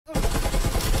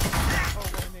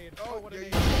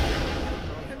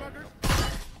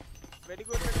Very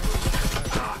good, very good.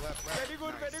 Very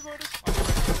good, very good.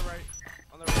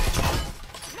 On the right.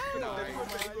 No, very good,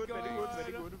 very good, very good,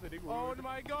 very good, very good. Oh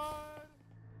my god.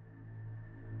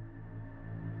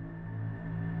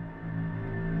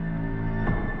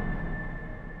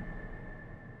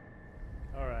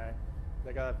 Alright.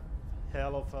 They got a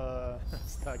hell of a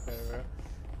stack there, bro.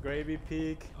 Gravy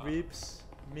Peak, Reaps,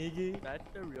 Miggy. That's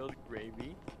the real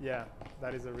gravy. Yeah,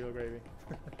 that is a real gravy.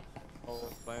 Oh,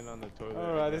 playing on the toilet.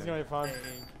 Alright, this is gonna be fun.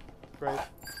 Great.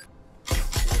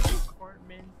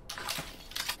 Apartment.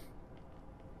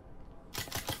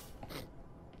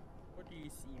 What do you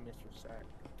see, Mr. Sack?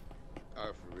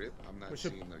 For real? I'm not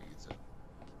seeing no Utah.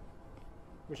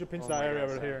 We should pinch that area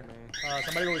over here.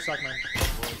 Somebody go with Sack, man.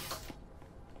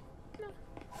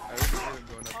 I already hear him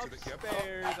going up to the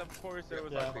Upstairs, of course there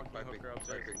was a five fucking big, hooker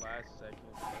upstairs last second,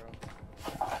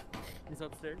 bro. He's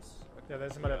upstairs? Okay. Yeah,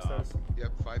 there's somebody upstairs.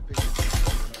 Yep, 5 big.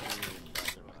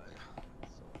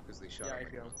 Because they shot Yeah, I him.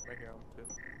 hear him. I hear him too.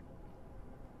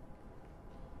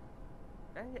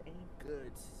 That ain't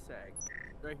good, Sack.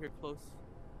 Right here, close.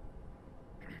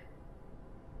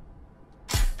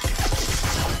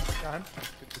 Got him.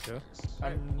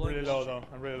 Alright, I'm really low though.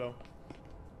 I'm really low.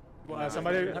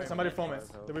 Somebody foam it.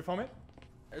 Did we foam it?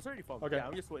 It's already foamed. Okay. Yeah,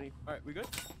 I'm just waiting. Alright, we good?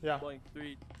 Yeah. Blowing.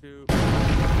 3, 2. Oh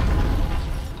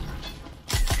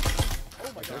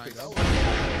my god. Nice.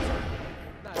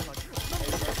 Nah, it's not true.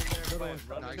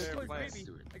 Nice.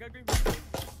 I got green.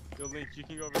 Yo, Lynx, you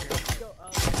can go over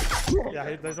here.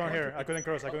 Yeah, there's one here. I couldn't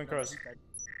cross.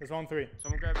 There's 1-3.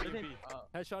 Someone grab EMP.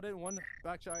 Headshot in, one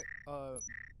backside,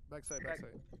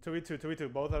 backside.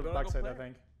 2v2. Both are backside, I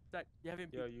think. Zach, you have him.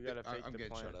 Yo, you gotta fake I'm the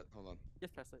getting plan. shot at. Hold on.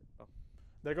 Just pass it. Oh.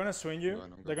 They're gonna swing you.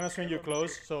 They're gonna swing you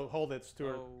close, so hold it,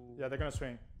 Stuart. Oh. Yeah, they're gonna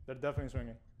swing. They're definitely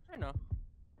swinging. I know.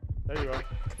 There you go.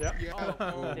 Yeah. Yeah.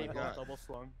 Oh, they my both god. double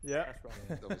slung. Yeah. That's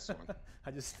wrong. Double swung.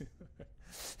 I just.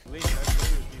 Lynx, I told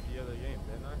you to beat the other game,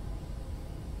 didn't I?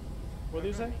 What did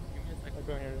you say? Give me a I second.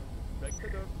 couldn't hear you. Back to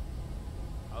the.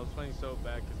 I was playing so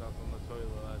bad because I was on the toilet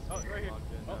last Oh, time. right here.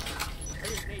 Logged in, Oh.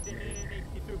 Hey, Nate.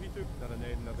 He threw. Another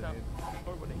nade, another nade.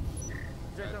 Forward Nate. He's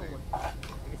right there, one.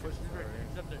 He's right there.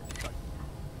 He's up there. Stuck.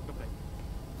 Go play.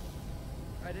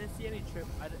 I didn't see any trip.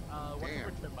 Watching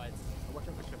for trip bites. I'm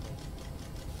watching for trip bites.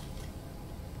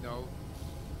 No.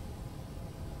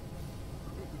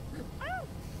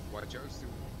 Watch out, Stu.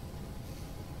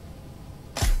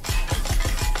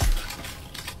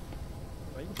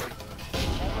 Wait.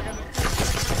 Oh my god,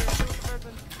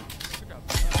 Good job.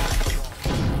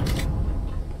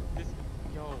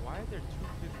 yo, why are there 2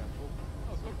 kids at home?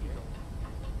 Oh, go keep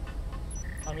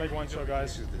going. I'm like one shot,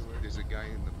 guys. There's a guy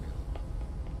in the middle.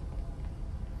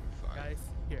 5. Guys,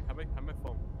 here, have my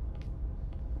phone.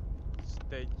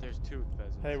 There's 2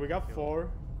 pheasants. Hey, we got 4.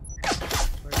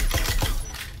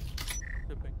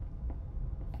 Tipping.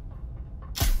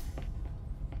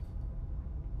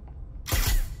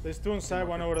 There's 2 inside,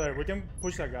 1 over there. We can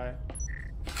push that guy.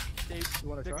 Dave, You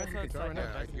wanna try? You can try right now.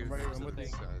 Yeah, I hear Residents from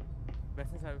this side.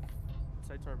 have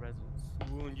sights our residents.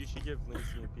 Ooh, and you should give Lynx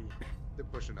EMP. They're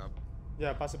pushing up.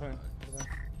 Yeah, pass the pen.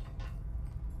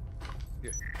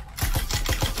 Yeah.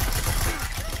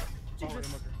 Jesus.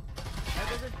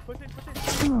 Push it.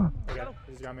 Okay,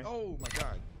 he's got me. Oh my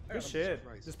god. Good shit.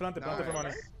 Christ. Just plant it for money.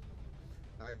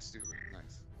 Nice, Stu.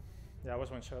 Nice. Yeah, I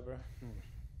was one shot, bro.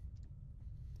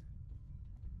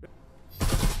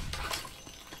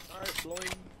 Alright,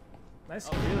 blowing. Nice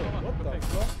Oh, kill. come on, What the perfect.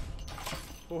 fuck?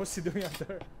 What was he doing up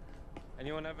there?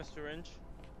 Anyone have a syringe?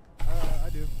 I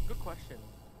do. Good question.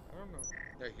 I don't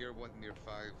know. I hear one near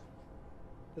 5.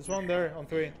 There's one there on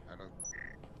 3. I don't.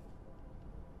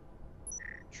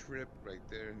 Trip right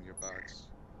there in your box.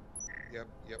 Yep.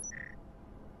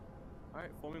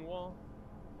 Alright, foaming wall.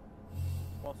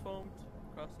 Wall's foamed.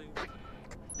 Crossing.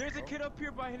 There's a kid up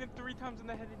here, but I hit him 3 times in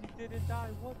the head and he didn't die.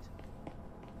 What?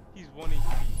 He's 1 HP.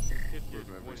 His hit is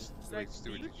Remember, 1 wait,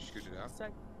 Stu, did you shoot it out?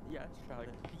 Yeah, it's shot.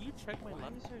 Did you check my Why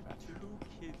left? is there 2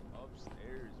 kids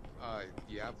upstairs?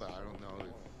 Yeah, but I don't know if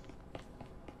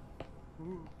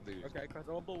they just, Okay, cross.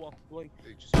 I'll blow wall. Blowing.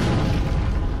 they just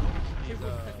He's,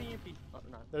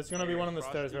 There's gonna be one on the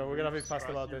stairs, bro. We gotta be fast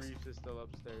about this. Reeves is still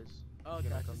upstairs. Oh, He's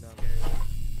gonna gotcha. come down.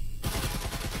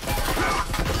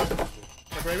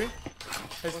 Hey, Gravy?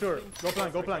 Hey, Stuart. Go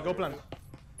plan.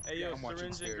 Hey, yo, I'm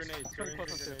watching syringe and stairs. grenade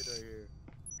right here.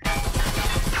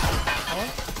 Come on.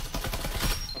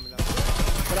 Coming out.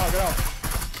 Get out.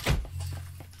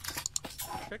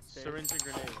 Check stairs. Syringe and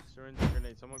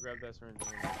grenade. Someone grab that syringe and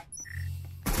grenade.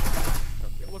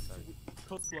 What's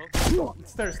code slow?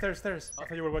 Stairs. I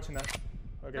thought you were watching that.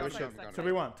 Okay, No, we no, should. no,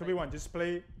 no. 2v1. Just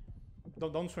play.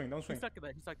 Don't swing. He's stuck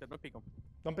there. Don't pick him.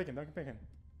 Don't pick him.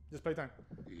 Just play time.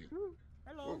 Yeah.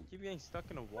 Hello. Keep getting stuck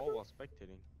in a wall while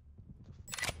spectating.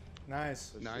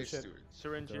 Nice. Nice, Good shit. Stuart.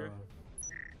 Syringe here.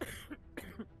 Good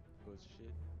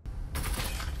shit.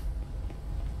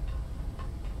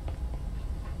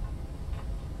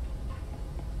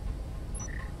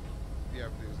 Yeah,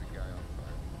 there's a guy on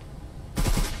fire.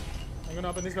 I'm gonna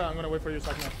open this door. I'm gonna wait for you,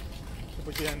 Sakna, to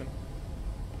push behind them.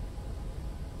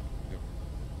 Yep.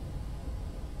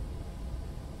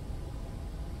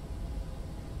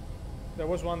 There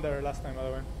was one there last time, by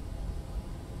the way.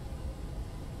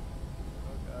 Oh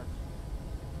gosh.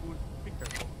 Ooh, be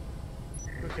careful.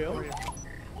 Good kill.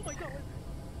 Oh my god.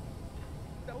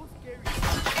 That was scary.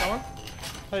 That one?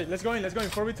 Hey, let's go in.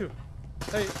 4v2.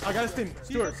 Hey, I got a steam.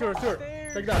 Stuart.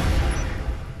 Take that.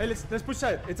 Hey, let's push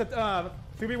side. It's at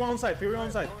 3v1 on side. 3v1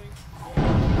 on side.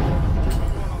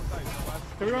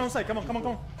 3v1 on side. Come on.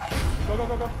 Go.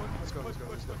 Let's go. Go,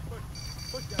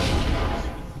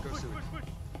 Stuart.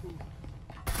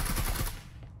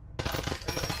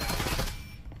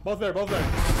 Both there.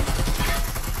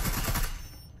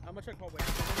 I'm gonna check hallway.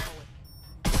 Over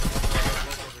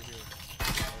here.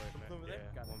 Over there?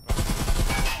 Yeah, Got it. one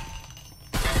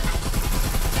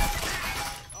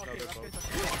Okay, they're that's both.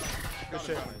 good. Good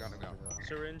shit. Got him.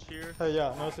 Syringe here. Hey,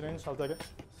 yeah, no syringe. I'll take it.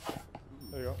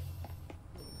 There you go.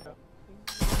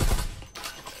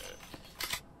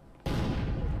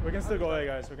 We can still go A,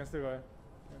 guys. We can still go A.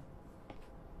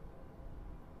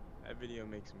 That video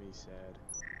makes me sad.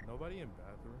 Nobody in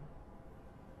bathroom.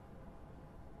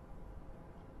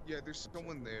 Yeah, there's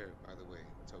someone there, by the way,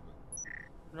 Toba.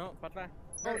 No, patra.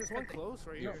 Oh, there's one close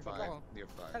right Near here. 5. Near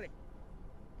 5.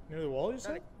 Near the wall, you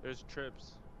said? There's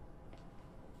trips.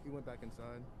 He went back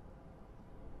inside.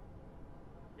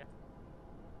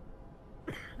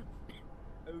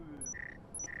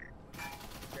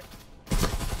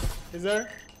 He's there.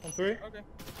 On 3. Okay.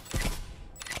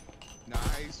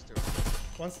 Nice, Stuart.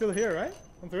 One's still here, right?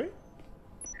 On 3?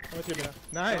 How much you been?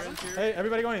 Nice. Hey,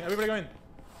 everybody going. 5v2.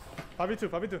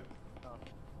 Where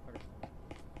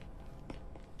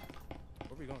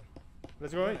are we going?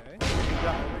 Let's go A. Eh?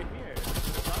 Yeah. Right here.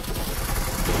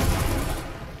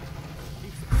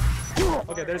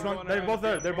 Okay, there's one. They're both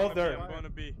there. I'm going to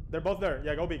be. They're both there.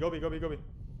 Yeah, go B.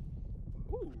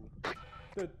 Ooh.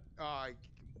 Good.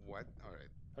 What? Alright.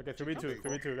 Okay,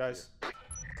 3v2, guys.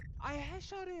 I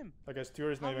headshot him. Okay,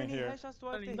 Stuart's How not even many here. headshots do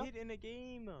I have to hit in a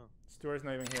game? Stuart's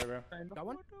not even here, bro. Got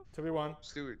one? 2v1.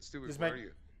 Stuart, Just where make- are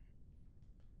you?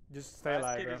 Just stay Last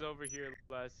alive, kid is bro. over here.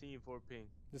 Last scene 4 ping.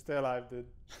 Just stay alive, dude.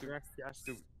 Yes.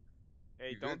 Hey,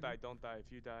 You don't good? die. If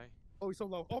you die. Oh, he's so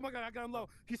low. Oh my god, I got him low.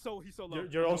 He's so low.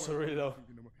 You're also really low.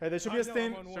 Hey, there should be a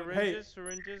steam. I'm on one. Hey,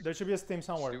 Syringes. there should be a steam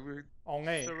somewhere. Stuart, On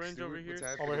A. Syringe Stuart, over here. what's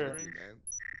happening Over here. with you, man?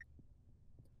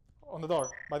 On the door.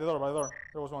 By the door.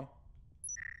 There was one.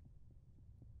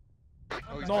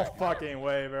 Oh, he's No back. fucking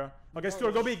way, bro. Okay,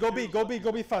 Stuart, go B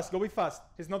fast.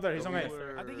 He's not there. He's on A.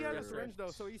 I think he had a syringe though,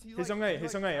 so he's He's like, on A.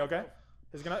 Okay.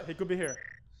 He could be here.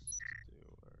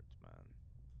 Stewards, man.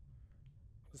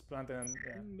 Just planting and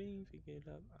yeah. Pick it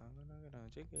up. I'm gonna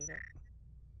check it up.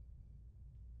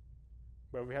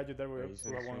 But we had you there. We Yeah, he's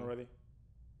had one insane. already.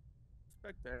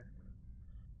 Back there.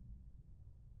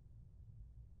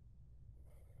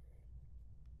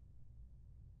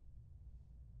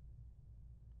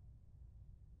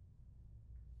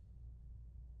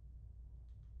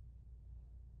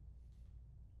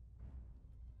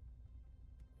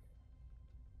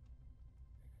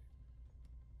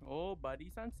 Oh,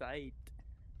 buddy's on site.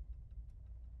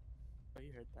 Oh,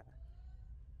 you heard that.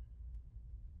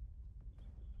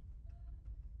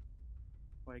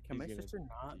 Wait, can He's my gonna sister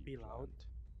not be loud? blunt.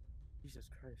 Jesus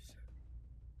Christ.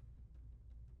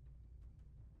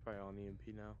 Probably on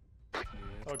EMP now.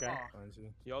 Okay. Aw,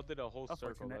 Honestly. Y'all did a whole circle.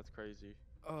 Unfortunate. That's crazy.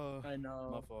 I know.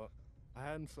 My fault. I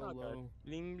had him so Not bad. low.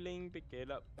 Bling bling, pick it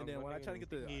up. And then when I tried to get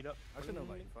the, pick it up. I shouldn't have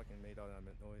like fucking made all that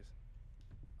noise.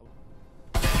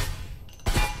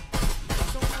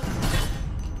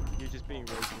 You're just being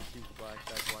racist. She's black.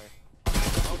 That's why.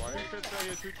 Why? Oh, 2 trips right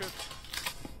here. 2 trips.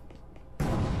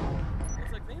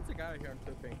 It's like, there's a guy here on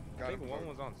tripping. I Got think him, one bro.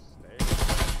 was on stairs.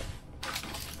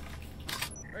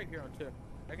 Right here on tip.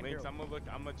 I can hear Lynx, him.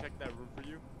 I'm gonna check that room for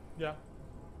you. Yeah.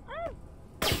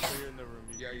 Clear in the room.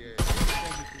 Yeah. You He's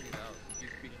speaking out. Keep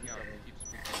speaking out.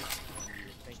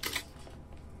 Thank you.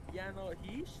 Yeah, no,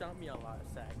 he shot me a lot,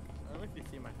 Zach. I don't know if you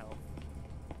see my health.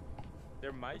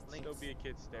 There might Lynx. still be a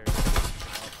kid stairs. Oh,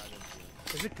 I didn't see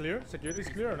it. Is it clear? Security's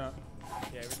clear or not?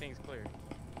 Yeah, everything's clear.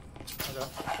 Okay.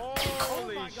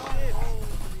 Holy my shit! god! Holy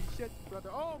shit, brother!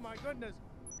 Oh my goodness!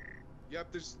 Yep,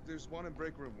 there's one in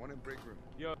break room.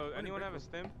 Yo, anyone have a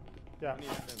stim? Yeah. I need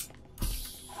a stim.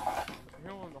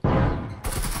 Here on the hall.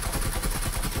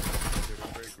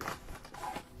 break room.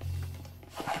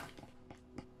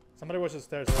 Somebody watch the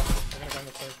stairs, bro. They're gonna climb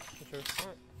the stairs, for sure.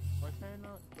 What? Why can I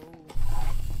not go?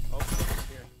 Oh,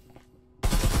 here.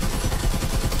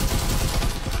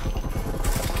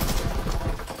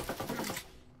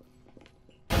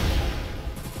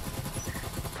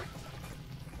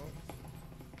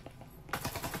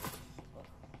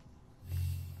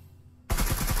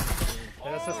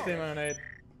 Yeah, that's a steam grenade.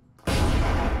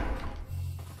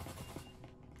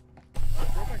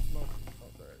 Throw back smoke. Oh,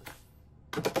 sorry.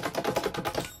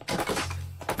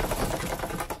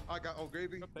 I got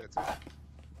gravy. Okay. That's it.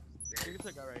 There's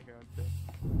a guy right here on two.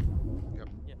 Yep.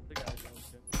 Yeah, the guy right on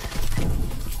two.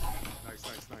 Nice,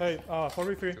 nice, nice. Hey, 4v3.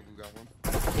 So we got one.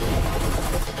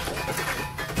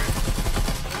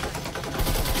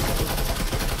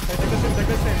 Hey, take this in, take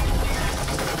this in.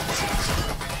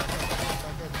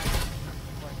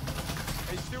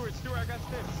 Hey, Stuart, I got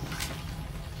sticks.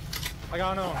 I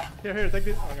got no. Here, take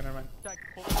this. Okay, never mind. Jack,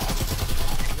 hold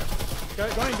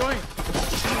Going. on.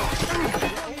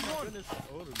 Oh Goodness.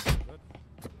 Oh,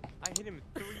 I hit him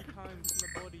 3 times in the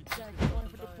body. Jack, going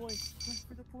for the points. Going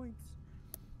for the points.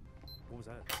 what was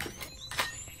that?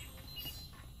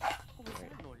 What was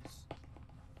that noise?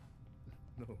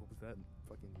 No, what was that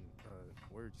fucking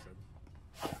word you said?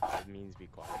 It means be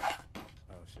quiet.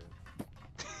 Oh shit.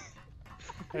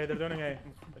 Hey, they're doing A.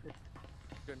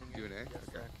 Doing it?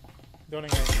 Okay. Doing A.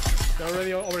 They're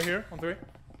already over here on 3.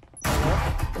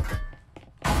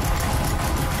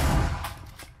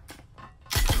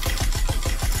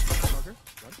 Marker?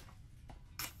 Run.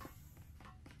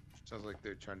 Sounds like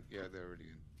they're trying. Yeah, they're already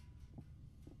in.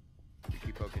 You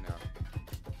keep poking out.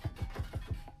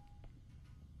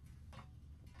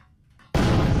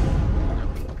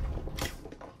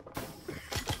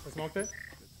 I smoked it.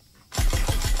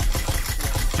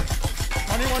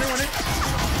 One in.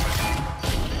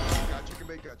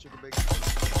 Got chicken bacon.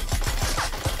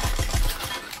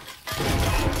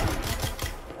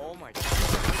 Oh my god.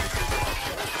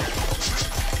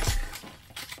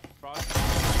 Frost.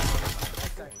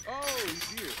 Oh, he's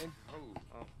here.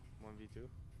 Oh. 1v2.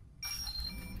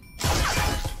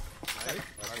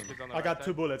 I got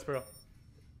 2 bullets, bro.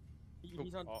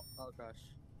 He's on. Oh. Oh gosh.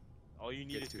 All you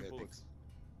need Get is 2 2 hit bullets. things.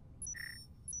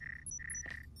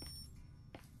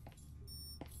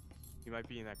 He might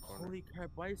be in that corner. Holy crap!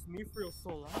 Why is me feel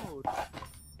so loud?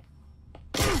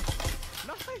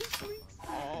 Nice, Lynx!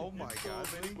 Oh my god.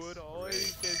 Very Lynx. good. Oh,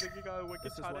 Great. he got a wicked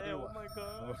This is shot. what you Oh want. my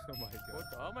god. Oh my Good god.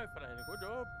 job, my friend. Good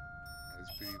job.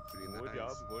 That's pretty Good nice.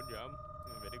 job. Good job.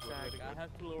 Very good. Jack, Very I good.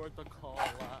 have to lower the call. I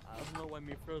don't know why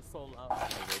me feel so loud.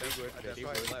 Very good. That's Very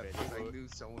why good. I left, Very because I good. knew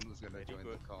someone was gonna Very join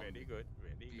good. the call. Very good.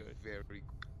 Very Be good. very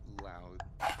loud.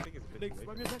 I think it's good. Lynx,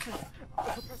 run me back.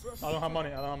 I don't have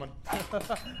money.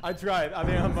 I tried. I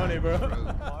didn't have money, bro. Broke.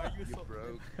 Why are you You so?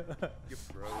 broke. You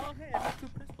Oh broke. hey, I have 2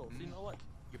 pistols. You know what?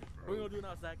 You What are we broke. gonna do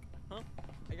now, Zach? Huh?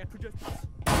 I got 2 justice.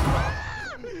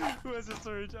 Who has a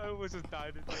surge? I almost just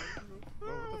died. Bro,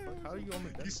 what the fuck? How are you on the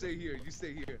desk? You stay here. You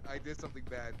stay here. I did something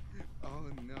bad. Oh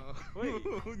no. Wait.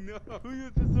 Oh no. Who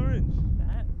used the syringe?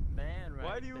 That man right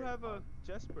Why do you there. have a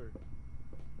Jesper?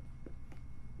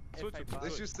 If Switch I it. buy-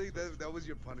 Let's just say that was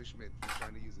your punishment for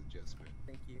trying to use adjustment.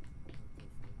 Thank you.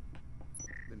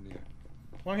 Then yeah.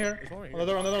 One here. There's one right On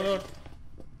the door.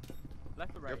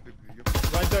 Left or right?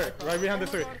 Yep. Right there. Right behind the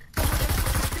 3.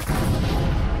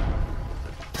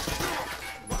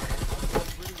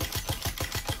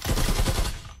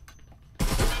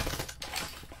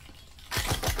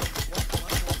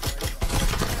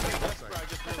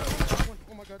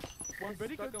 Oh my god. One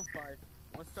Very stuck good. on 5.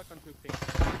 One stuck on 2 pink.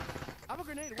 I have a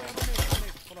grenade. Wait, I have a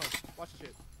grenade. Hold on. Watch the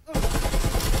shit. Oh,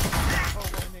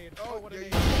 what a nade. Oh, what a yeah,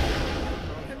 nade.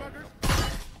 10 markers.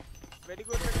 Very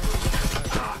good. Very good.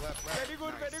 Left. Very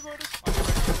good. Nice. Very good. On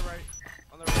the right.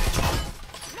 On the right.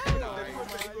 Nice. Very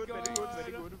good. Very good. Very good.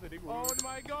 Very good. Very good. Oh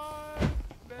my god.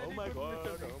 Very Oh my good, god.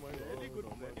 Mr. Oh my god. Very good.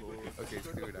 Oh my Very good. god. Okay,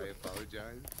 Stuart, I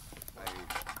apologize. I did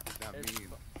not It's mean.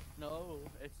 No,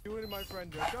 it's You and my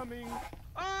friend are coming.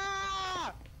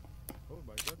 Ah! Oh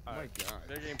my god. Oh my Alright. god.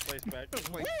 Their game plays back. Oh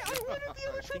my Wait, I god. wanted the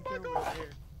other I think shot they're back right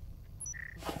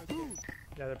there.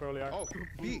 Yeah, they probably are. Oh,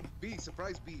 B,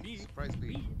 surprise B, surprise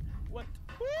B. What?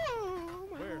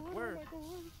 Where?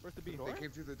 Where's the B? They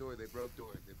came through the door. They broke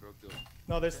door.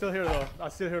 No, they're still here though. I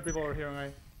still hear people over here on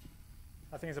A.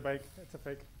 I think it's a fake. It's a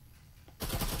fake.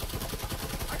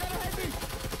 I got a heavy.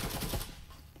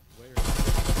 Where?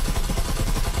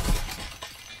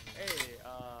 Hey,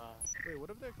 Wait, what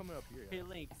if they're coming up here? hey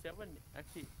Lynx, you haven't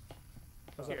actually.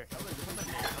 What's up? Here, I'm gonna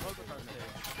go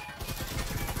downstairs.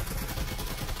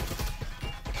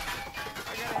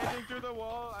 I got a heading through the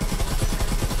wall.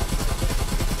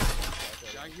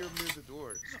 Got I hear him near the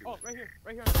door. Oh, right here.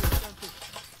 Right here on 2.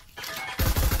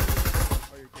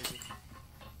 Oh, you're crazy.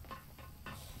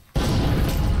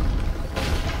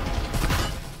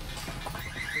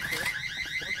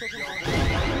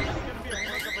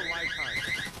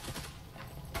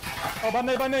 Oh,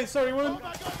 bad nade, sorry, woman.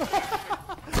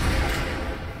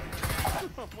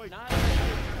 Oh my god.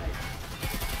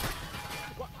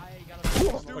 What? I got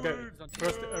a Okay,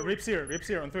 first, rips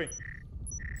here on 3.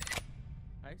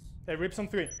 Nice. Hey, rips on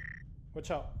 3.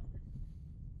 Watch out.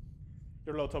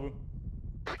 You're low, Tobu.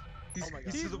 He's, Oh my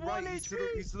God. he's to the He's right. 1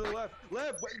 He's to the left.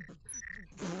 Left. Wait.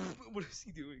 What is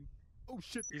he doing? Oh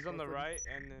shit. He's on the right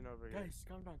and then over here. Guys,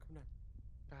 calm down.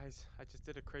 Guys, I just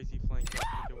did a crazy flank.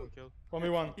 Kill 1 kill.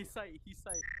 1v1. He's sight.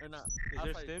 Or not. Is there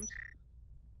outside. stims?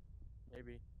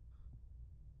 Maybe.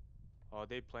 Oh,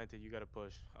 they planted. You gotta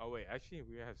push. Oh wait, actually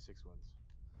we have 6 ones.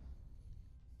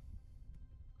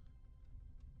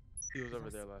 He was over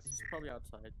there last. He's probably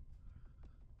outside.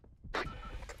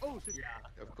 Oh shit.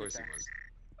 Yeah. Of course he was.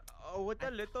 Oh, with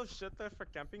that little shitter for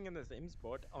camping in the same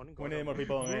spot. We need more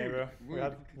people in here, bro. We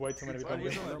had way too many people I in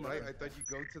was here. on the right. I thought you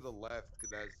go to the left,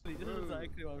 cause that's. This is rude.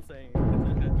 exactly what I'm saying.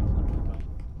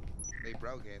 They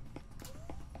broke it.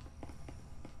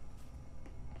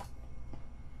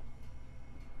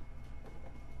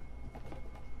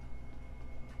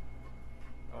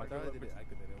 Oh, I thought I did it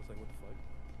activate. I was like, what the fuck?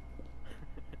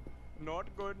 Not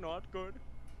good, not good.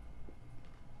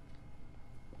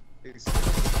 It's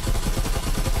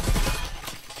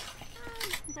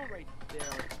Go right there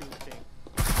on 2 ping.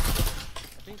 I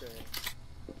think they're in.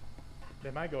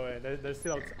 They might go in. They're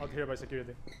still out here by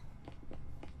security.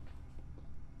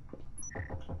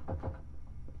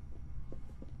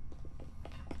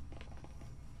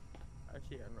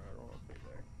 Actually, I don't know if they're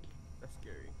there. That's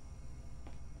scary.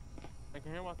 I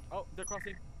can hear one. Oh, they're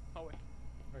crossing. Hallway.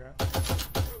 Okay.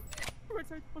 Right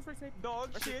side. What's right side? Dog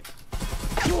shit.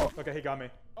 Okay, he got me.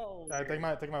 Oh. Take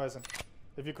my lesson.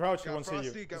 If you crouch, he won't see you.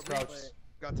 Frosty, Just got crouch. Reach.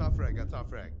 Got top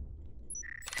frag.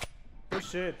 Good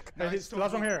shit. Hey, Nice, he's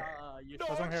last one here. You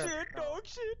That's one here. Dog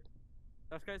shit.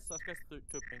 Last guy's 2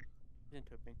 ping. He's in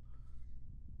 2 ping.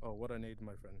 Oh, what a nade,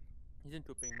 my friend. He's in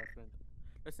 2 ping, my friend.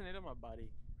 Let's nade on my body.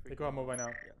 They go out move by now.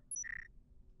 Yeah.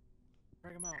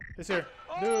 Drag him out. He's here.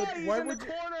 Oh, Dude, he's why in would the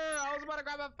you? corner. I was about to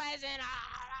grab a pheasant.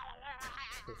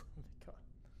 Oh my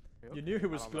God. You knew he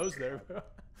was close there, bro.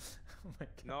 Oh my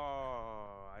God. No,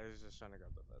 I was just trying to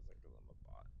grab the pheasant because I'm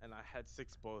a bot. And I had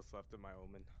 6 bullets left in my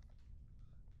omen.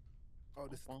 Oh,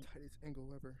 this is the tightest angle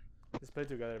ever. Let's play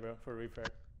together, bro, for refrag.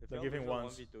 If They're y'all giving lose a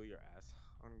ones. 1v2 your ass.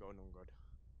 I'm going on good.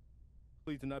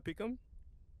 Please do not pick him.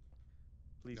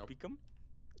 Please Nope. peek him.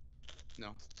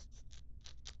 No.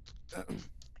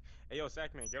 Hey, yo,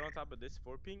 Sackman, get on top of this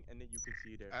 4 ping and then you can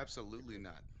see there. Absolutely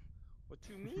not. What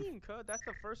you mean, cuz? That's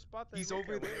the first spot that He's look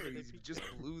over at. there. Whenever they He peek just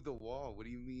there. blew the wall. What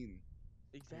do you mean?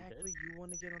 Exactly. You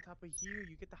want to get on top of here.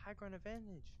 You get the high ground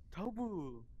advantage.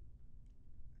 Tobu.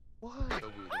 What? The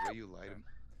way you light him.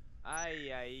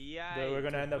 Ay, ay, ay. Dude, we're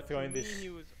gonna end up What you throwing this. mean he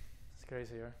was... It's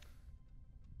crazy here.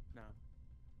 No.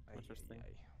 Ay, Interesting. ay,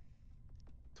 ay.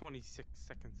 26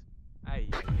 seconds. Ay,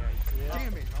 ay, ay. Yeah.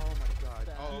 Damn it! Oh my god.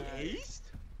 That- Oh, He aced?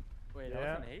 Wait, Yeah.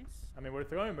 that was an ace? I mean, we're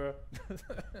throwing, bro.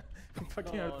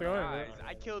 Fucking No, are throwing, bro. Guys,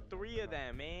 I killed 3 of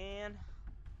them, man.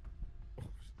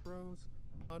 Bros.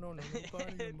 I don't know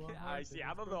nobody in my I heart see. that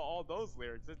I is don't bro. know all those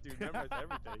lyrics. This dude memorized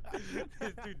everything.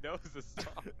 This dude knows the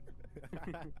song.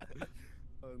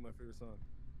 That was my favorite song.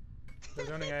 They're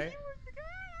running A.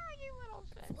 What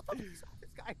the fuck is this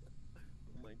guy?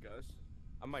 Oh my gosh.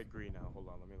 I might green now. Hold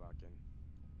on, let me lock in.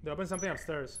 They opened something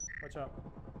upstairs. Watch out.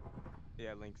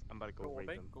 Yeah, Lynx, I'm about to go raid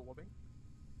them. Go wobbing.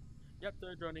 Yep,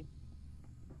 they're droning.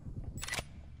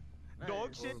 Dog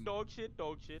Nice. shit, dog shit,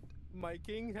 dog shit. My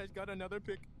king has got another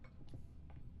pick.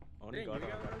 Only Dang, got you got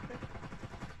another another pick.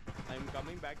 I'm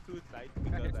coming back to the site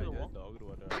next because to I the wall. just dogged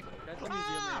water. That's the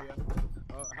museum area.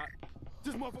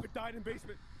 This motherfucker died in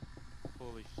basement.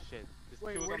 Holy shit. This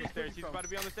Wait, dude was where on did the he stairs. come He's from? about to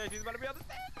be on the stairs. He's about to be on the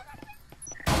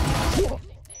stairs.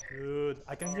 Dude,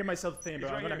 I can hear myself think, He's bro.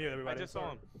 I'm right gonna here. mute everybody. I just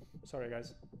saw him. Sorry,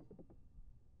 guys.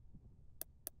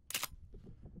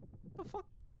 What the fuck?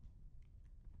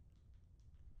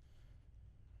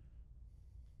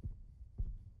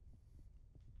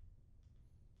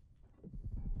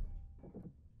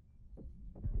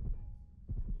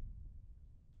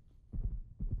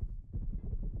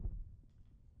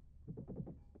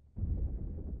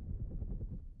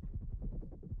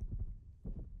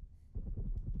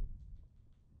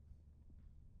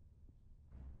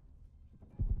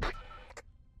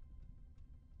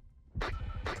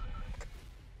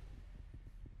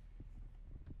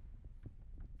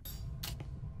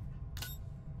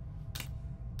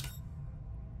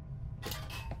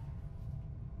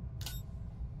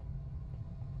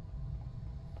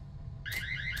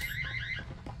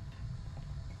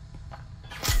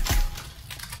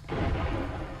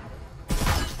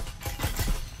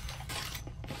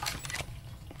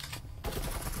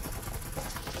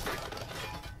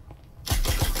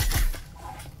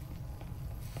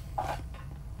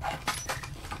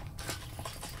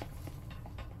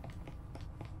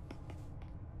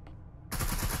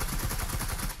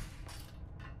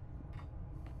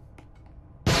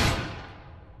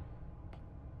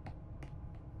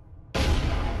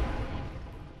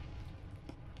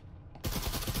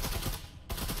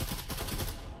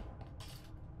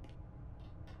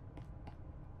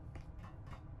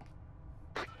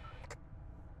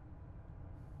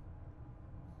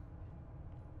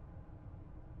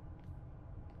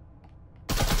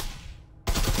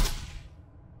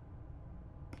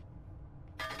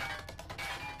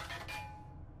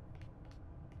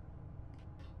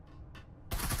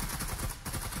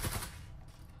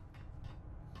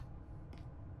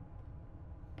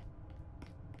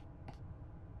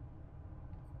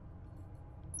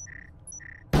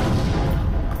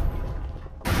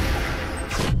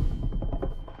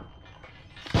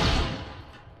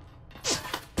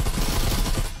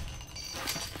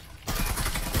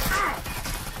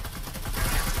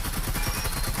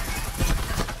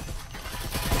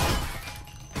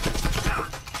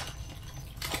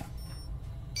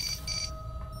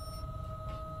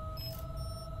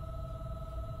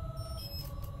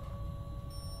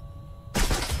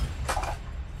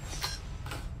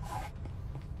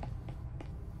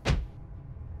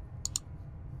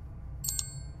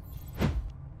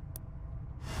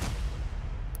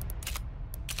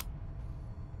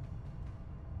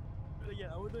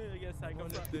 we're doing it again, Psycho.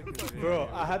 Bro,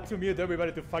 I had to mute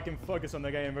everybody to fucking focus on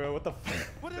the game, bro. What the fuck?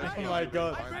 What did I Oh do? my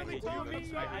god. I barely told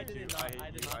me. I did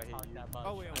not talk that much.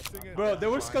 Oh wait, I'm singing. Bro, there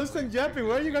was constant yapping.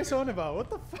 What are you guys on about? What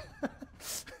the fuck?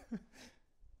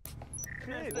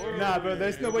 Nah, bro,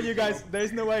 there's no way you guys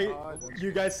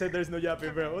said there's no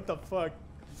yapping, bro. What the fuck?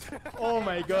 Oh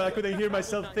my god, I couldn't hear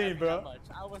myself think, bro.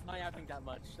 I was not yapping that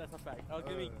much. That's a fact. I was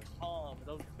giving calm.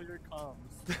 Those clear calms.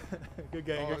 Good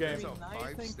game, good that's game. a Nice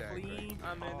and 5-stack right clean.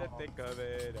 I'm in the thick of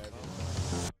it.